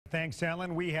Thanks,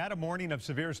 Ellen. We had a morning of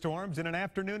severe storms and an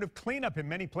afternoon of cleanup in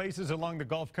many places along the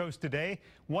Gulf Coast today.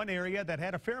 One area that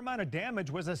had a fair amount of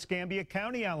damage was Escambia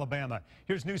County, Alabama.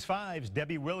 Here's News 5's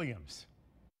Debbie Williams.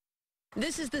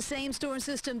 This is the same storm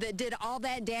system that did all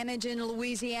that damage in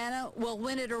Louisiana. Well,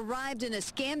 when it arrived in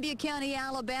Escambia County,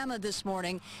 Alabama this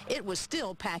morning, it was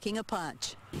still packing a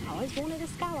punch. I always wanted a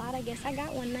skylight. I guess I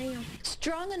got one now.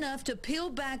 Strong enough to peel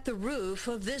back the roof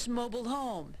of this mobile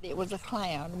home. It was a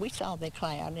cloud. We saw the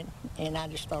cloud, and I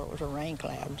just thought it was a rain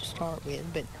cloud to start with,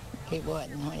 but it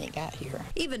wasn't when it got here.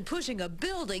 Even pushing a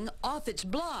building off its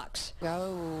blocks.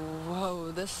 Oh,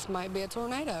 whoa, this might be a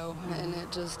tornado. And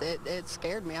it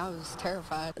scared me. I was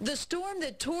terrified. The storm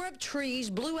that tore up trees,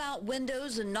 blew out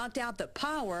windows, and knocked out the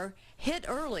power hit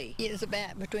early. It was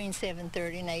about between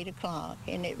 7:30 and 8 o'clock,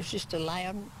 and it was just a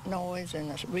loud noise and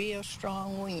a real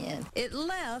strong wind. It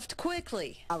left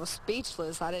quickly. I was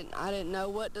speechless. I didn't know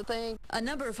what to think. A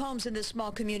number of homes in this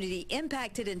small community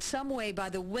impacted in some way by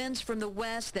the winds from the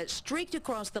west that streaked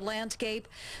across the landscape,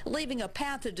 leaving a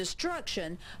path of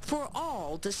destruction for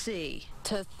all to see.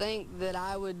 To think that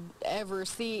I would ever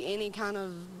see any kind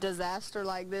of disaster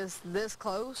like this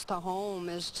close to home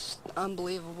is just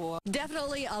unbelievable.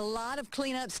 Definitely a lot of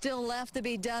cleanup still left to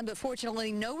be done, but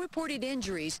fortunately no reported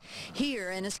injuries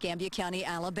here in Escambia County,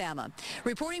 Alabama.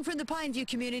 Reporting from the Pineview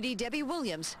community, Debbie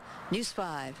Williams, News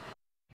 5.